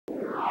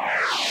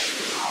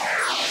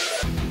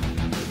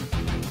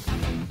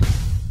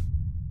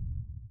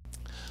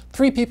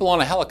3 people on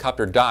a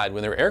helicopter died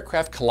when their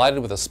aircraft collided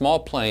with a small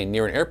plane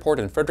near an airport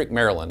in Frederick,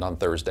 Maryland on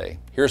Thursday.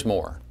 Here's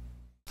more.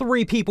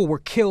 3 people were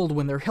killed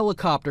when their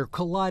helicopter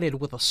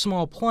collided with a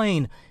small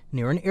plane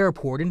near an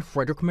airport in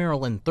Frederick,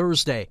 Maryland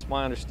Thursday. It's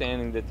my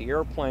understanding that the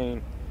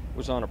airplane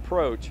was on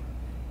approach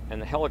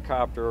and the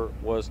helicopter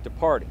was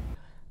departing.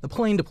 The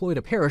plane deployed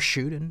a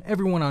parachute and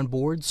everyone on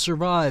board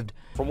survived.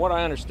 From what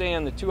I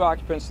understand, the 2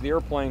 occupants of the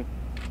airplane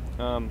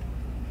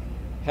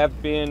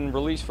have been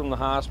released from the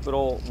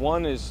hospital.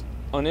 One is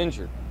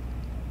uninjured.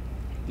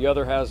 The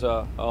other has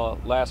a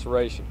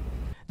laceration.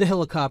 The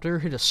helicopter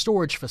hit a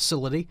storage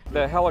facility.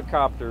 The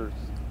helicopter's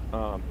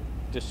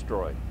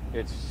destroyed.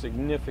 It's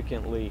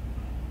significantly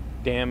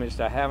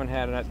damaged. I haven't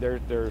had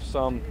it. There's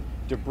some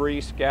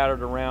debris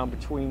scattered around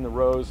between the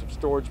rows of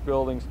storage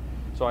buildings,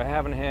 so I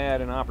haven't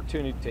had an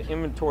opportunity to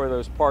inventory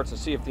those parts and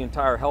see if the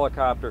entire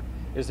helicopter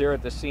is there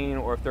at the scene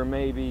or if there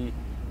may be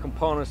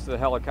components to the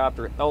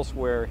helicopter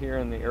elsewhere here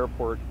in the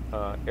airport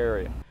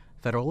area.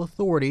 Federal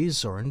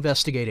authorities are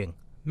investigating.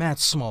 Matt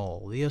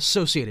Small, The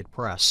Associated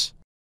Press.